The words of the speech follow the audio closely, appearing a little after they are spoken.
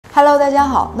Hello， 大家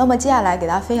好。那么接下来给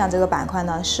大家分享这个板块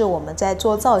呢，是我们在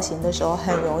做造型的时候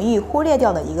很容易忽略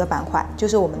掉的一个板块，就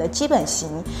是我们的基本型。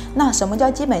那什么叫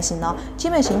基本型呢？基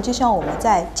本型就像我们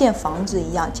在建房子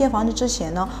一样，建房子之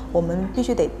前呢，我们必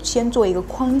须得先做一个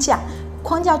框架。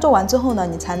框架做完之后呢，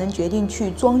你才能决定去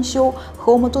装修，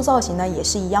和我们做造型呢也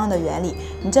是一样的原理。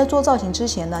你在做造型之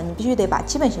前呢，你必须得把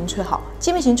基本型吹好，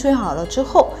基本型吹好了之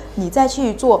后，你再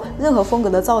去做任何风格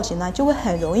的造型呢，就会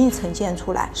很容易呈现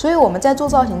出来。所以我们在做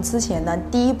造型之前呢，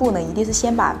第一步呢，一定是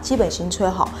先把基本型吹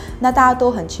好。那大家都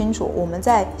很清楚，我们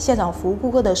在现场服务顾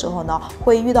客的时候呢，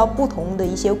会遇到不同的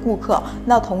一些顾客，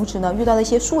那同时呢，遇到的一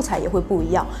些素材也会不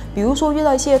一样。比如说遇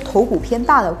到一些头骨偏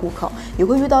大的顾客，也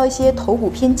会遇到一些头骨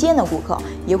偏尖的顾客。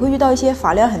也会遇到一些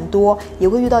发量很多，也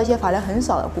会遇到一些发量很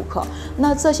少的顾客。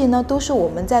那这些呢，都是我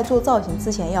们在做造型之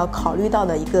前要考虑到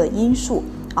的一个因素。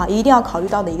一定要考虑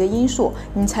到的一个因素，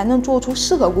你才能做出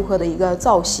适合顾客的一个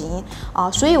造型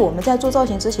所以我们在做造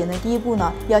型之前呢，第一步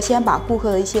呢，要先把顾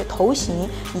客的一些头型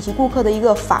以及顾客的一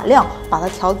个发量，把它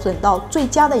调整到最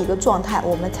佳的一个状态，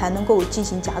我们才能够进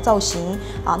行假造型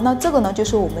那这个呢，就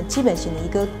是我们基本型的一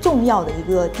个重要的一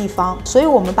个地方。所以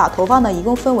我们把头发呢，一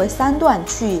共分为3段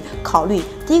去考虑。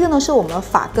第一个呢是我们的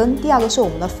发根，第二个是我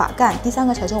们的发干，第三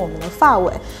个才是我们的发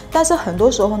尾。但是很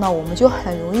多时候呢，我们就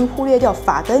很容易忽略掉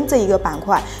发根这一个板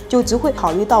块，就只会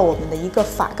考虑到我们的一个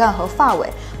发干和发尾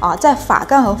在发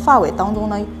干和发尾当中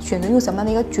呢，选择用什么样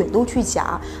的一个卷度去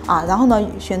夹然后呢，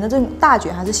选择这种大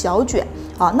卷还是小卷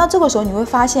那这个时候你会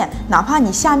发现，哪怕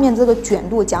你下面这个卷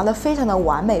度夹得非常的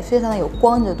完美，非常的有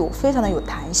光泽度，非常的有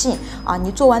弹性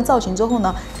你做完造型之后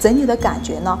呢，整体的感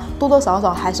觉呢，多多少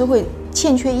少还是会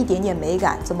欠缺一点点美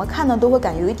感，怎么看呢都会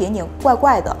感觉有一点点怪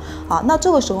怪的那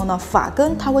这个时候呢，发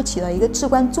根它会起到一个至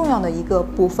关重要的一个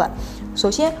部分。首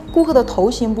先，顾客的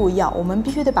头型不一样，我们必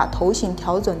须得把头型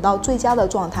调整到最佳的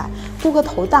状态。顾客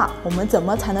头大，我们怎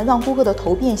么才能让顾客的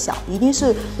头变小？一定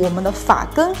是我们的发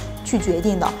根去决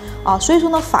定的所以说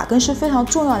呢，发根是非常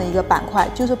重要的一个板块，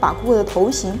就是把顾客的头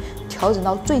型调整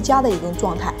到最佳的一个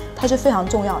状态，它是非常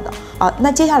重要的那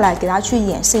接下来给大家去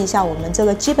演示一下我们这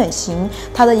个基本型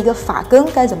它的一个发根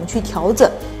该怎么去调整。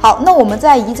好，那我们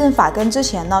在移正发根之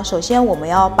前呢，首先我们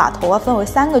要把头发分为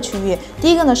3个区域，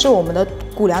第一个呢是我们的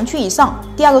骨梁区以上，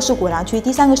第二个是骨梁区，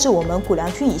第三个是我们骨梁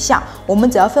区以下，我们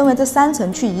只要分为这3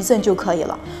层去移正就可以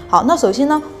了。好，那首先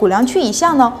呢，骨梁区以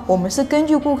下呢，我们是根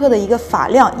据顾客的一个发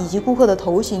量以及顾客的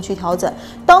头型去调整。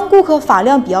当顾客发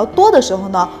量比较多的时候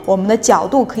呢，我们的角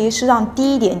度可以适当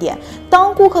低一点点；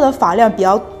当顾客的发量比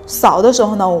较少的时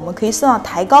候呢，我们可以适当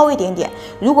抬高一点点。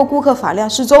如果顾客发量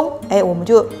适中，我们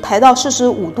就抬到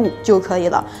45度就可以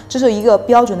了，这是一个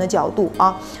标准的角度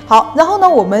好，然后呢，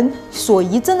我们所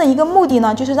移正的一个目的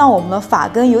呢，就是让我们的发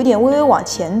根有点微微往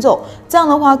前走，这样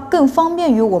的话更方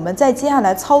便于我们在接下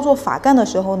来操作发干的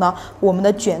时候呢，我们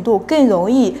的卷度更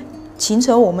容易形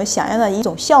成我们想要的一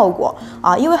种效果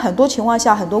因为很多情况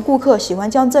下，很多顾客喜欢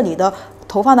将这里的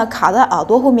头发呢卡在耳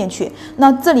朵后面去，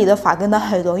那这里的发根呢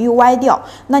很容易歪掉。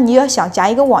那你要想夹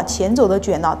一个往前走的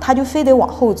卷呢，它就非得往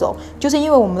后走，就是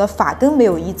因为我们的发根没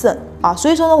有移正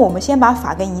所以说呢，我们先把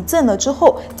发根移正了之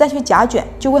后，再去夹卷，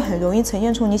就会很容易呈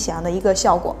现出你想要的一个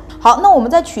效果。好，那我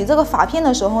们在取这个发片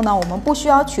的时候呢，我们不需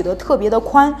要取得特别的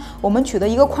宽，我们取得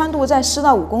一个宽度在4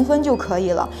到5公分就可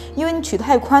以了。因为你取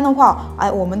太宽的话，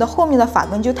我们的后面的发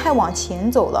根就太往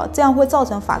前走了，这样会造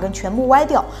成发根全部歪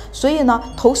掉。所以呢，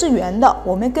头是圆的，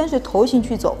我们跟随头型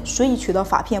去走，所以取的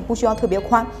发片不需要特别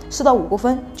宽，4到5公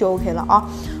分就 OK 了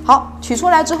好，取出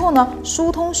来之后呢，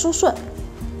疏通疏顺。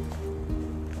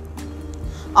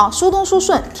疏通疏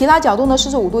顺，提拉角度呢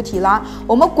45度提拉。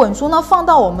我们滚梳呢放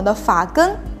到我们的发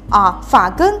根发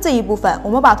根这一部分，我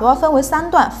们把头发分为3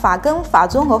段，发根、发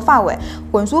中和发尾。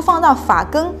滚梳放到发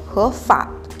根和发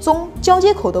中交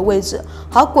接口的位置。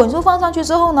好，滚梳放上去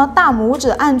之后呢，大拇指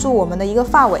按住我们的一个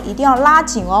发尾，一定要拉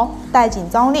紧带紧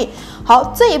张力。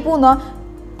好，这一步呢，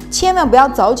千万不要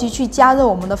着急去加热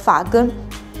我们的发根。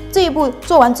这一步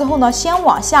做完之后呢，先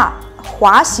往下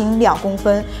滑行2公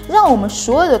分，让我们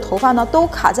所有的头发呢都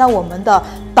卡在我们的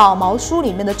导毛梳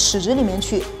里面的齿质里面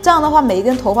去，这样的话每一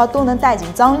根头发都能带紧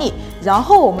张力，然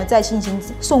后我们再进行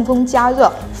送风加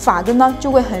热，发根呢就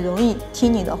会很容易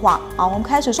听你的话我们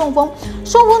开始送风。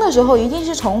送风的时候一定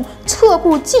是从侧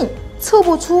部进侧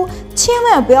部出，千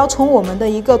万不要从我们的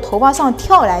一个头发上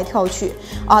跳来跳去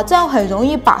这样很容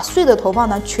易把碎的头发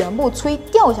呢全部吹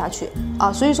掉下去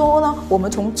所以说呢，我们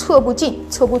从侧部进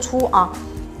侧部出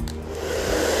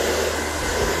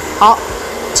好，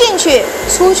进去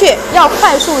出去要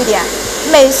快速一点，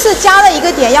每次加了一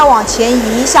个点要往前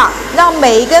移一下，让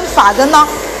每一根发根呢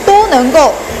都能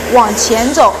够往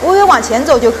前走，微微往前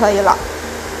走就可以了。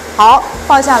好，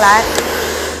放下来，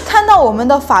看到我们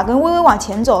的发根微微往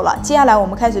前走了，接下来我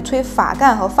们开始吹发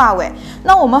干和发尾。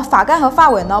那我们发干和发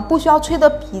尾呢，不需要吹得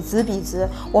笔直，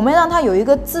我们让它有一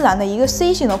个自然的一个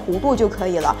C 型的弧度就可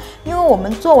以了。因为我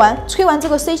们吹完这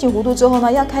个 C 型弧度之后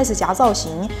呢，要开始夹造型，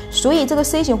所以这个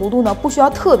C 型弧度呢不需要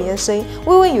特别 C，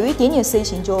 微微有一点点 C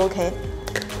型就 OK。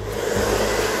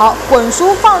好，滚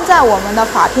梳放在我们的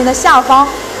发片的下方。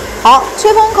好，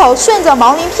吹风口顺着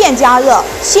毛鳞片加热，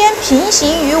先平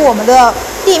行于我们的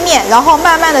地面，然后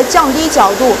慢慢的降低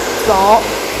角度走。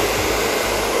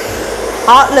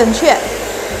好，冷却。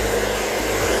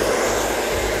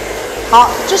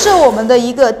好，这是我们的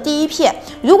一个第一片。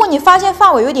如果你发现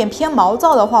发尾有点偏毛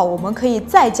躁的话，我们可以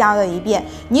再加热一遍。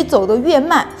你走得越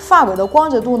慢，发尾的光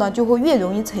泽度呢就会越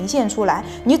容易呈现出来；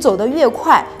你走得越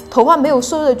快，头发没有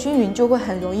受热均匀，就会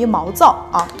很容易毛躁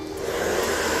啊。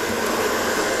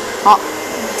好，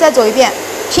再走一遍，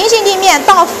平行地面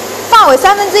到发尾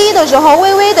1/3的时候，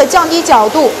微微的降低角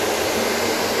度，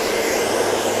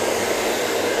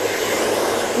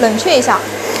冷却一下。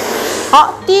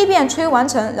好，第一遍吹完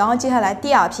成，然后接下来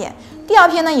第二片。第二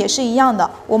片呢也是一样的，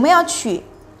我们要取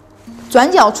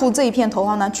转角处这一片头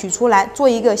发呢取出来，做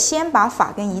一个先把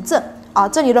发根一正啊，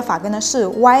这里的发根呢是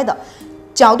歪的，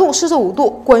角度45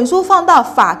度，滚梳放到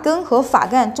发根和发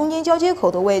干中间交接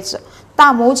口的位置，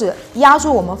大拇指压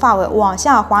住我们发尾，往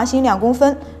下滑行2公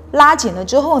分，拉紧了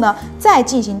之后呢，再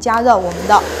进行加热我们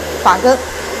的发根，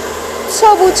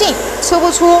侧不进，侧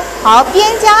不出。好，边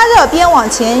加热边往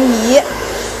前移。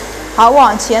好，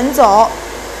往前走，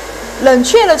冷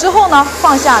却了之后呢，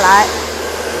放下来。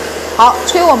好，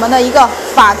吹我们的一个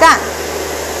发干，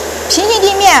平行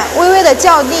地面，微微的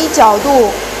降低角度，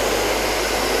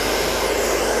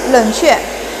冷却。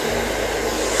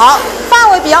好，发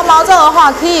尾比较毛躁的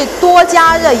话，可以多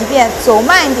加热一遍，走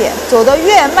慢一点，走得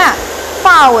越慢，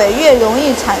发尾越容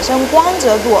易产生光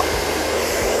泽度。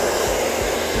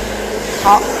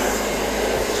好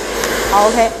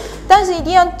 ，OK。但是一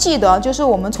定要记得，就是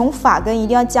我们从发根一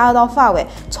定要加热到发尾，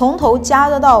从头加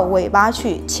热到尾巴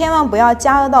去，千万不要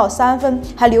加热到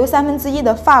还留1/3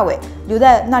的发尾留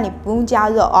在那里不用加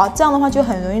热啊，这样的话就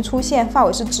很容易出现发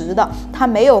尾是直的，它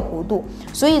没有弧度，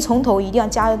所以从头一定要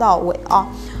加热到尾啊。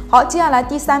好，接下来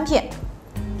第三片，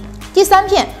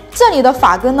这里的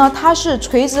发根呢，它是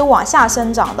垂直往下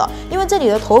生长的，因为这里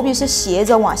的头皮是斜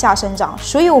着往下生长，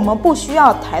所以我们不需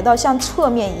要抬到像侧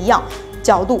面一样。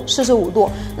角度45度，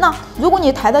那如果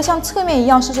你抬得像侧面一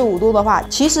样45度的话，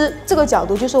其实这个角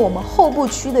度就是我们后部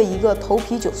区的一个头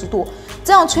皮90度。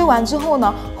这样吹完之后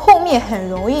呢，后面很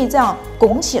容易这样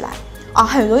拱起来啊，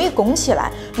很容易拱起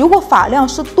来。如果发量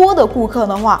是多的顾客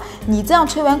的话，你这样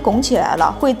吹完拱起来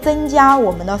了，会增加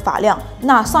我们的发量，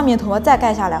那上面头发再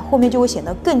盖下来，后面就会显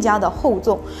得更加的厚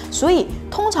重。所以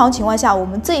通常情况下，我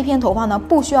们这一片头发呢，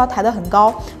不需要抬得很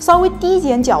高，稍微低一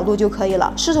点角度就可以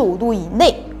了，45度以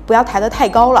内。不要抬得太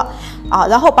高了啊，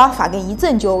然后把发根一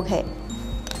正就 OK。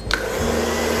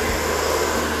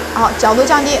好，角度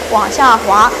降低，往下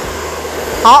滑。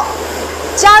好，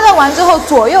加热完之后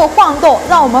左右晃动，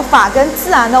让我们发根自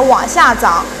然的往下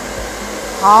长。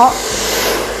好，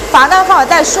发干发尾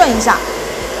带顺一下，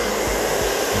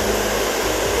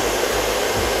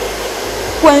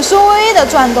滚梳微微的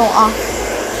转动啊。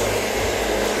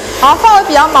好，发尾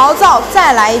比较毛躁，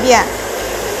再来一遍。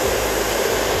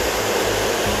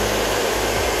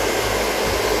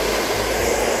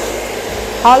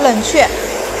好，冷却。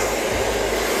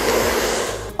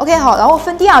OK， 好，然后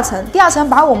分第二层，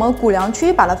把我们骨梁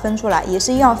区把它分出来，也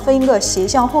是一样，分一个斜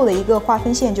向后的一个划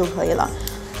分线就可以了。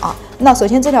啊，那首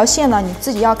先这条线呢，你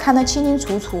自己要看得清清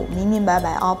楚楚、明明白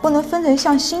白啊，不能分成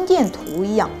像心电图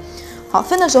一样。好，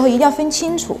分的时候一定要分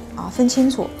清楚啊，分清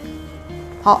楚。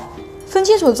好，分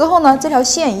清楚之后呢，这条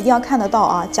线一定要看得到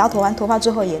啊，夹完头发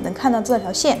之后也能看到这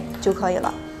条线就可以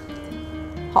了。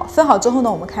好，分好之后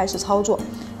呢，我们开始操作。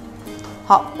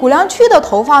好，骨梁区的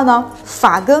头发呢，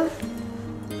发根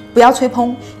不要吹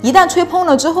蓬，一旦吹蓬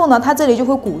了之后呢，它这里就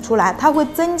会鼓出来，它会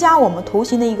增加我们头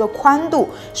型的一个宽度，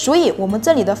所以我们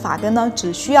这里的发根呢，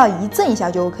只需要一正一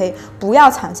下就 OK， 不要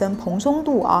产生蓬松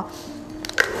度啊。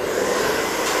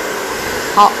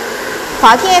好，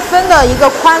发片分的一个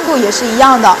宽度也是一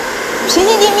样的，平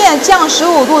行地面降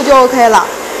15度就 OK 了，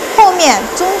后面、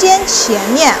中间、前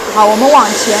面，好，我们往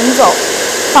前走，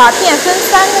发片分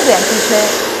3个点去吹。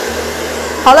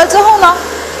好了之后呢，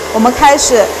我们开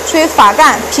始吹发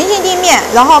干，平行地面，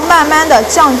然后慢慢的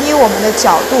降低我们的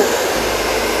角度。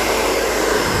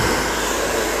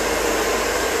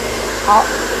好，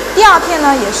第二片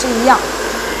呢也是一样，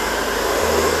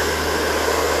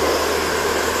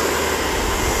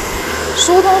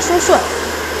疏通疏顺，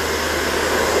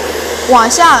往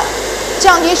下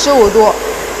降低15度。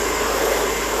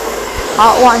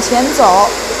好，往前走，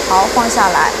好，放下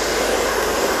来。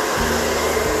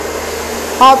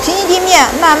好，平行地面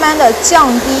慢慢的降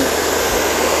低，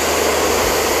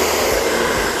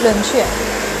冷却。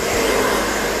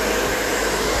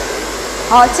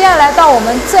好，接下来到我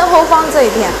们正后方这一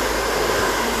片。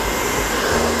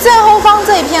正后方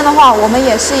这一片的话，我们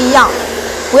也是一样，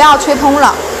不要吹蓬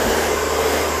了。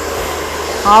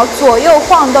好，左右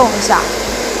晃动一下。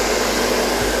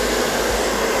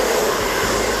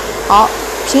好，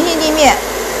平行地面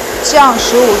降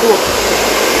15度。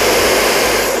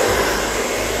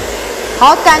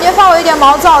好，感觉发尾有点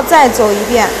毛躁，再走一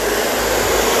遍。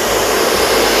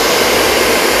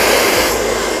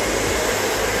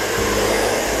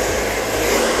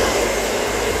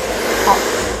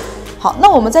好，那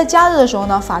我们在加热的时候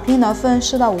呢，发片呢分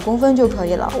4到5公分就可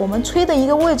以了。我们吹的一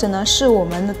个位置呢，是我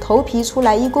们的头皮出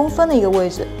来1公分的一个位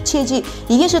置，切记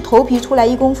一定是头皮出来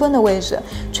1公分的位置。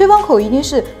吹风口一定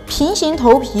是平行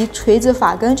头皮垂直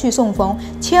发根去送风，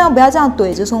千万不要这样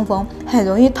怼着送风，很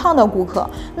容易烫到顾客。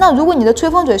那如果你的吹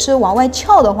风嘴是往外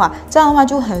翘的话，这样的话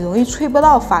就很容易吹不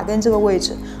到发根这个位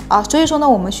置啊。所以说呢，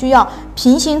我们需要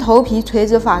平行头皮垂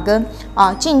直发根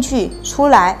啊，进去出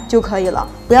来就可以了。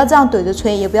不要这样怼着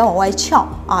吹，也不要往外翘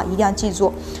啊，一定要记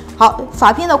住。好，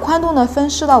发片的宽度呢分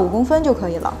4到5公分就可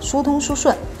以了，疏通疏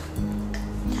顺。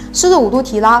45度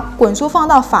提拉，滚梳放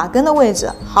到发根的位置，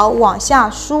好，往下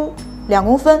梳2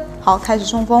公分，好，开始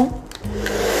送风。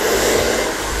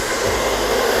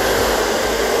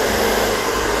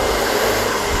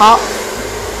好，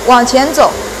往前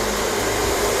走。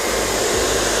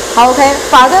好 ，OK，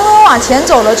 发根往前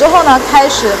走了之后呢，开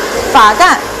始发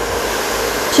干。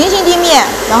平行地面，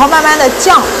然后慢慢的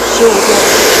降15度，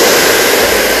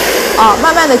啊，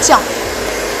慢慢的降。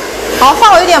好，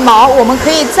发尾有点毛，我们可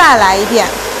以再来一遍。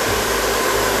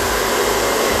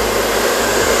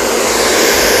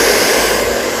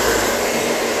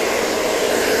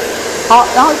好，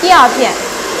然后第二片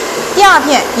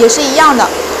也是一样的。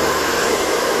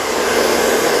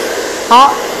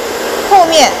好，后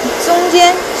面、中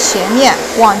间、前面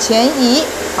往前移，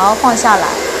好，放下来。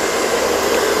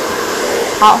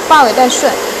好，发尾带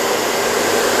顺。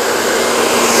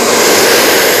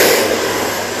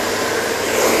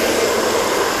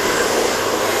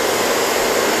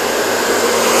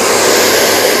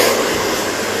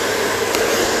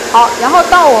好，然后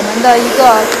到我们的一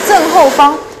个正后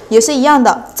方也是一样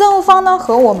的，正后方呢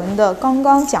和我们的刚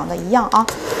刚讲的一样啊。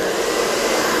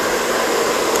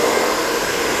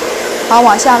好，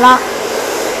往下拉，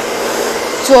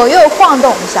左右晃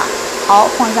动一下，好，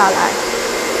放下来。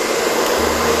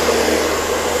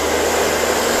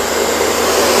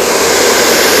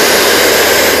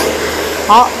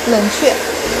好，冷却。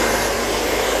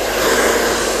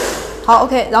好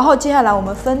 ，OK， 然后接下来我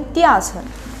们分第2层。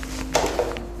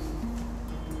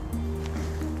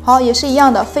好，也是一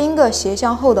样的，分一个斜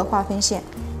向后的划分线。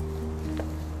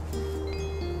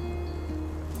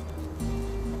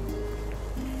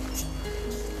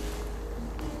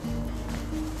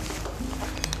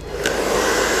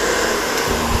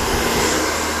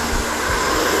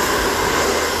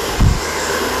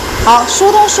好，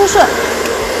疏通疏顺。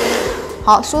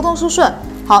好，疏通疏顺。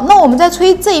好，那我们在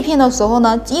吹这一片的时候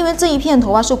呢，因为这一片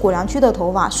头发是骨梁区的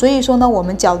头发，所以说呢，我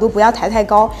们角度不要抬太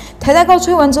高，抬太高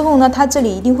吹完之后呢，它这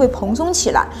里一定会蓬松起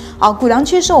来。好，骨梁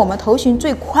区是我们头型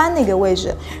最宽的一个位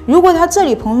置，如果它这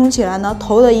里蓬松起来呢，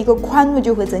头的一个宽度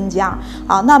就会增加。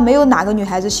啊，那没有哪个女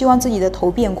孩子希望自己的头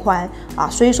变宽啊，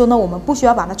所以说呢，我们不需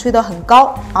要把它吹得很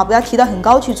高啊，不要提得很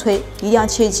高去吹，一定要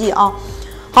切记啊。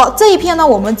好，这一片呢，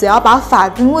我们只要把发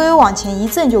根微微往前一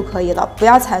震就可以了，不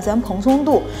要产生蓬松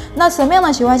度。那什么样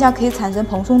的情况下可以产生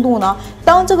蓬松度呢？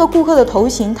当这个顾客的头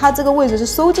型，它这个位置是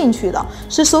收进去的，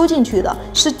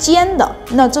是尖的，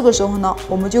那这个时候呢，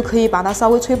我们就可以把它稍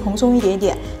微吹蓬松一点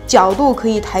点，角度可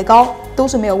以抬高，都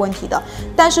是没有问题的。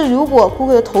但是如果顾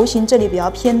客的头型这里比较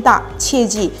偏大，切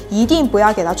记一定不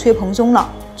要给它吹蓬松了，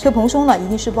吹蓬松了一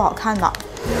定是不好看的。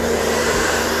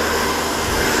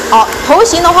好，头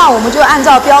型的话，我们就按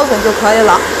照标准就可以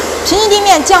了。平行地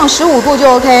面降15度就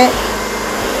OK。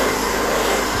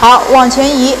好，往前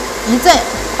移，一震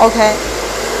 ，OK。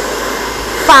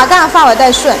发干发尾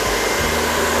带顺。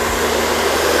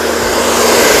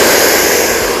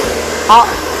好，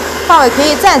发尾可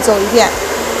以再走一遍。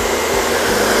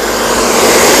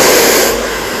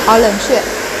好，冷却。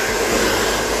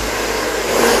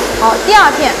好，第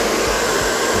2片。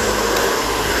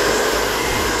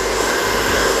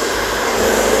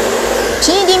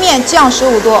平行地面降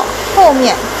15度，后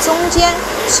面、中间、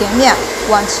前面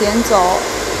往前走。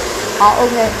好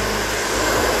 ，OK。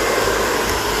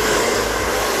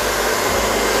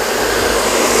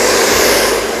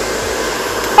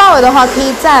发发尾的话可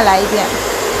以再来一遍。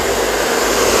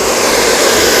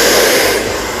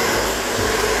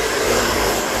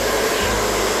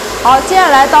好，接下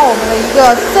来到我们的一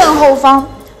个正后方。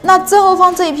那正后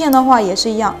方这一片的话也是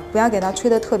一样，不要给它吹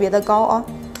得特别的高啊，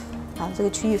把这个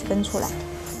区域分出来。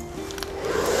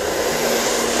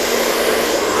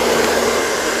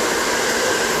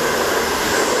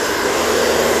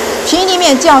平底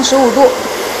面降15度，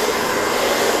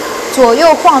左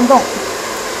右晃动。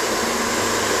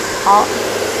好。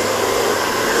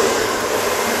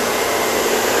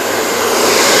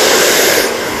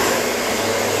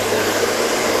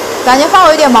感觉发尾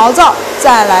有点毛躁，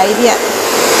再来一遍。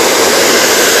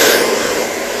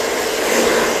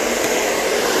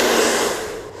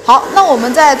好，那我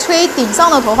们在吹顶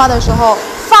上的头发的时候，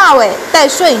发尾带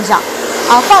顺一下，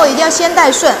啊，发尾一定要先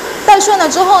带顺，带顺了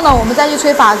之后呢，我们再去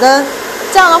吹发根，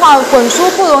这样的话滚梳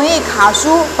不容易卡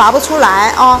梳，拔不出来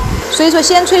啊。所以说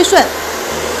先吹顺，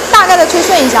大概的吹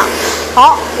顺一下，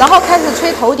好，然后开始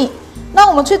吹头顶。那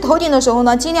我们吹头顶的时候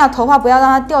呢，尽量头发不要让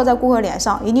它掉在顾客脸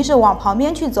上，一定是往旁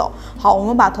边去走。好，我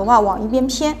们把头发往一边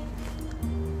偏。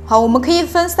好，我们可以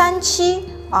分3期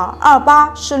啊、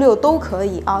28、16都可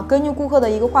以啊，根据顾客的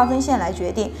一个划分线来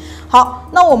决定。好，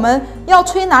那我们要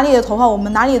吹哪里的头发，我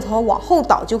们哪里的头发往后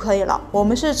倒就可以了。我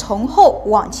们是从后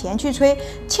往前去吹，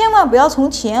千万不要从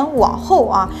前往后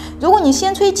啊。如果你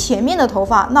先吹前面的头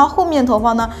发，那后面头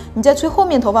发呢，你在吹后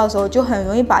面头发的时候，就很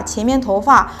容易把前面头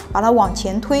发把它往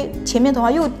前推，前面头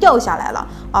发又掉下来了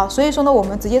啊。所以说呢，我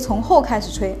们直接从后开始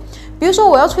吹。比如说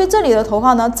我要吹这里的头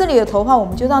发呢，这里的头发我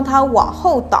们就让它往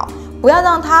后倒，不要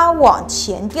让它往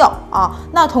前掉啊。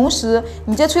那同时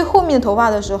你在吹后面头发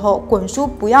的时候，滚梳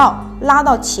不要拉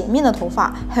到前面的头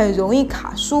发，很容易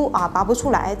卡梳啊，拔不出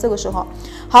来。这个时候，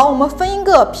好，我们分一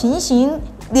个平行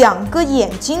2个眼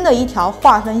睛的一条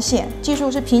划分线，记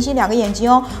住是平行2个眼睛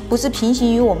哦，不是平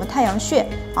行于我们太阳穴。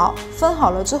好，分好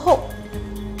了之后。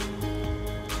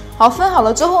好，分好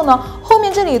了之后呢，后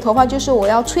面这里的头发就是我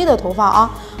要吹的头发啊。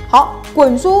好，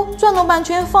滚梳转动半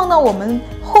圈，放到我们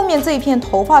后面这一片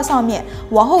头发上面，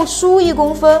往后梳1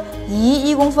公分，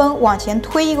移1公分，往前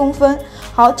推1公分。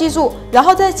好，记住，然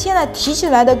后现在提起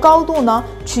来的高度呢，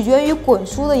取决于滚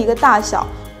梳的一个大小。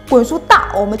滚梳大，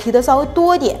我们提的稍微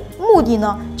多一点，目的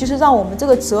呢就是让我们这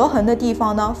个折痕的地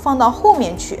方呢放到后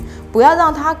面去，不要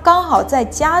让它刚好在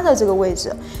夹的这个位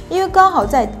置，因为刚好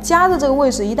在夹的这个位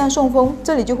置，一旦送风，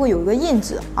这里就会有一个印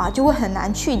子啊，就会很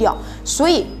难去掉，所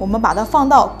以我们把它放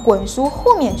到滚梳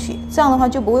后面去，这样的话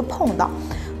就不会碰到。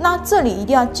那这里一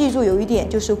定要记住有一点，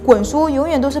就是滚梳永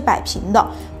远都是摆平的，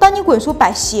当你滚梳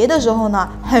摆斜的时候呢，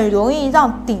很容易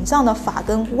让顶上的发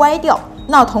根歪掉。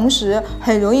那同时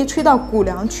很容易吹到骨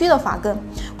梁区的发根，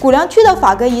骨梁区的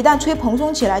发根一旦吹蓬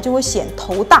松起来，就会显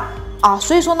头大啊。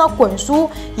所以说呢，滚梳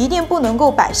一定不能够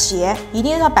摆斜，一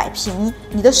定要摆平，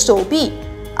你的手臂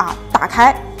啊打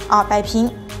开啊摆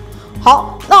平。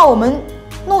好，那我们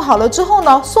弄好了之后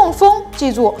呢，送风，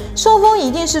记住送风一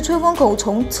定是吹风口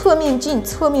从侧面进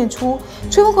侧面出，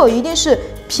吹风口一定是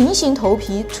平行头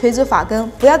皮垂直发根，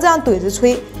不要这样怼着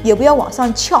吹，也不要往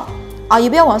上翘。啊，也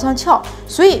不要往上翘，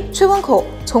所以吹风口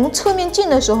从侧面进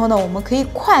的时候呢，我们可以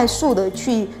快速的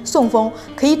去送风，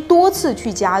可以多次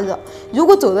去加热。如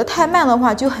果走得太慢的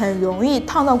话，就很容易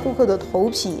烫到顾客的头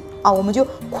皮啊。我们就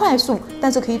快速，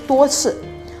但是可以多次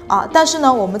啊。但是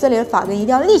呢，我们这里的发根一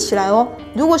定要立起来哦。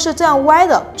如果是这样歪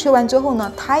的，吹完之后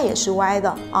呢，它也是歪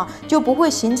的啊，就不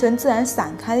会形成自然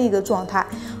散开的一个状态。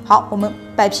好，我们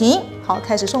摆平，好，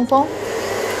开始送风。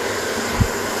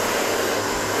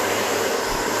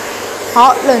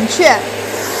好，冷却，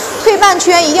退半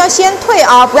圈，一定要先退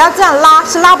啊，不要这样拉，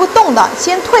是拉不动的，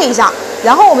先退一下，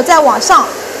然后我们再往上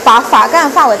把发干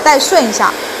发尾带顺一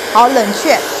下。好，冷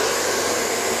却。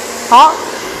好，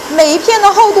每一片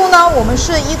的厚度呢，我们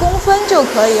是1公分就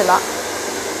可以了。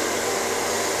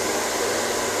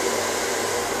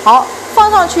好，放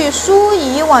上去，梳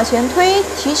移往前推，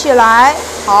提起来。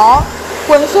好，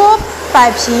滚梳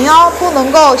摆平哦，不能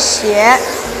够斜。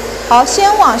好，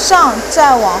先往上，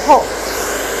再往后。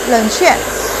冷却，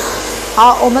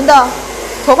好，我们的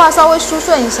头发稍微梳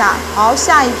顺一下。好，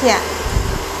下一片，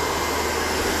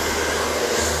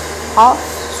好，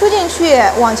梳进去，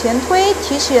往前推，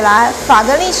提起来，发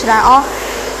根立起来哦。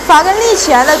发根立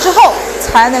起来了之后，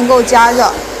才能够加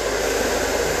热。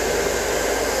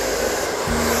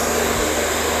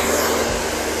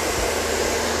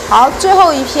好，最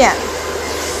后一片。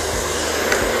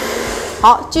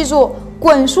好，记住。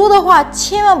滚梳的话，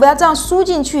千万不要这样梳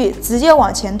进去，直接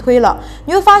往前推了。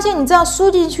你会发现，你这样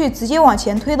梳进去，直接往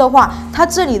前推的话，它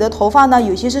这里的头发呢，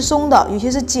有些是松的，有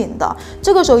些是紧的。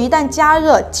这个时候一旦加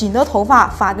热，紧的头发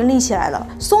发根立起来了，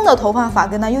松的头发发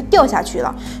根呢又掉下去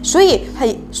了。所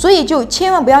以就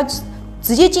千万不要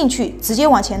直接进去，直接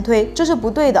往前推，这是不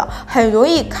对的，很容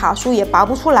易卡梳也拔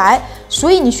不出来。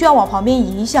所以你需要往旁边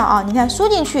移一下啊，你看梳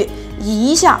进去，移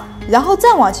一下。然后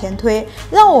再往前推，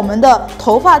让我们的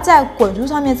头发在滚梳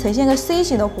上面呈现个 C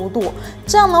型的弧度。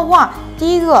这样的话，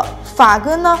第一个发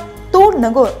根呢都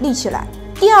能够立起来，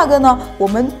第二个呢，我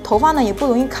们头发呢也不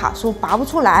容易卡梳，拔不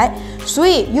出来。所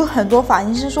以有很多发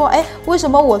型师说，哎，为什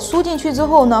么我梳进去之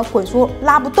后呢，滚梳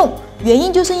拉不动？原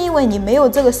因就是因为你没有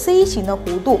这个 C 型的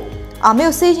弧度啊，没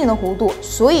有 C 型的弧度，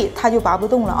所以它就拔不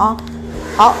动了啊。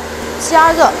好，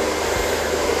加热，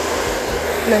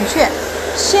冷却，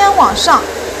先往上。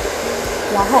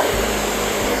往后，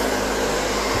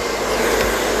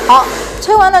好，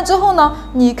吹完了之后呢，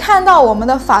你看到我们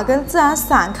的发根自然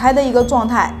散开的一个状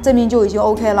态，证明就已经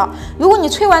OK 了。如果你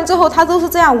吹完之后它都是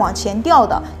这样往前掉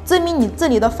的，证明你这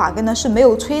里的发根呢是没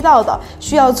有吹到的，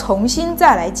需要重新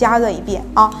再来加热一遍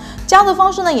啊。加热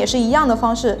方式呢也是一样的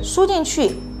方式，梳进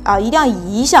去啊，一定要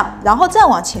移一下，然后再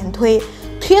往前推，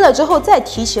推了之后再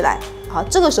提起来啊。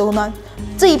这个时候呢，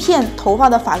这一片头发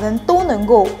的发根都能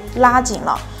够拉紧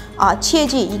了。啊，切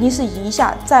记一定是移一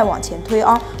下再往前推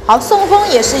啊。好，送风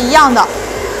也是一样的，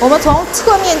我们从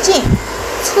侧面进，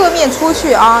侧面出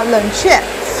去啊，冷却，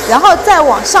然后再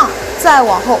往上，再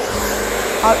往后。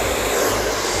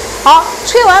好，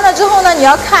吹完了之后呢，你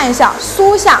要看一下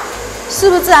梳下是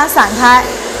不是自然散开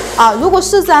啊？如果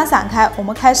是自然散开，我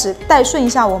们开始带顺一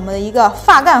下我们的一个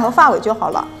发干和发尾就好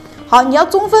了。好，你要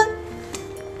中分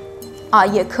啊，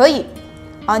也可以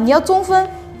啊，你要中分，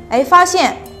哎，发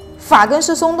现。发根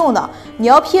是松动的，你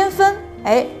要偏分，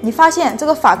哎，你发现这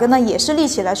个发根呢也是立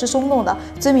起来是松动的，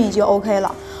证明已经 OK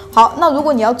了。好，那如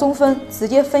果你要中分，直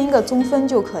接分一个中分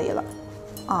就可以了，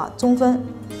啊，中分，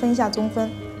分一下中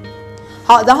分。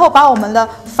好，然后把我们的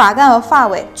发干和发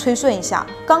尾吹顺一下，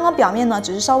刚刚表面呢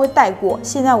只是稍微带过，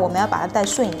现在我们要把它带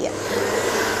顺一点。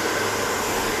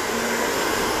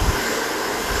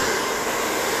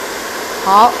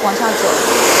好，往下走。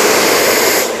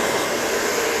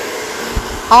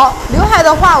好，刘海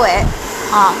的发尾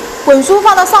啊，滚梳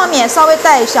放到上面，稍微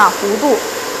带一下弧度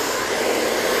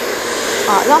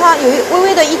啊，让它有微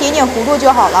微的一点点弧度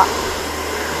就好了。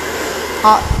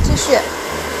好，继续，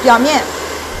表面。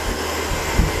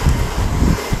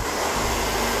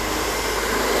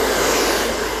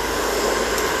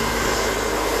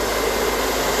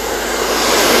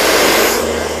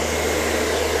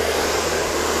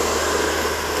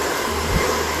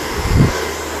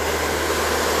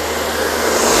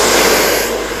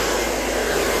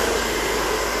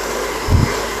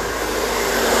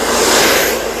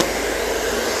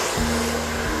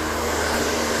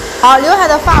好，刘海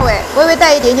的发尾微微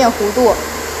带一点点弧度。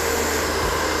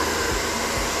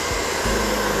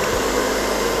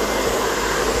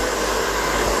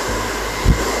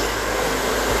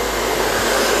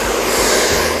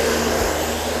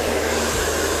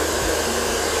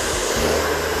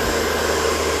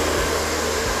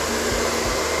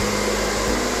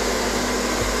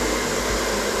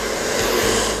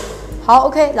好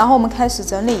 ，OK， 然后我们开始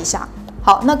整理一下。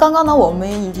好，那刚刚呢，我们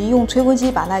已经用吹风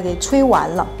机把它给吹完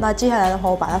了。那接下来的话，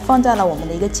我把它放在了我们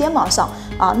的一个肩膀上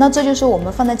啊。那这就是我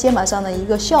们放在肩膀上的一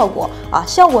个效果啊。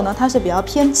效果呢，它是比较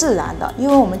偏自然的，因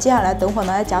为我们接下来等会儿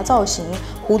呢要夹造型，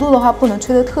弧度的话不能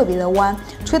吹得特别的弯，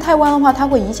吹太弯的话，它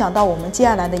会影响到我们接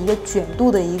下来的一个卷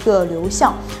度的一个流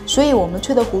向，所以我们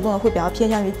吹的弧度呢会比较偏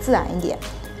向于自然一点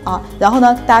啊。然后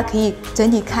呢，大家可以整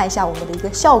体看一下我们的一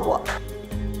个效果。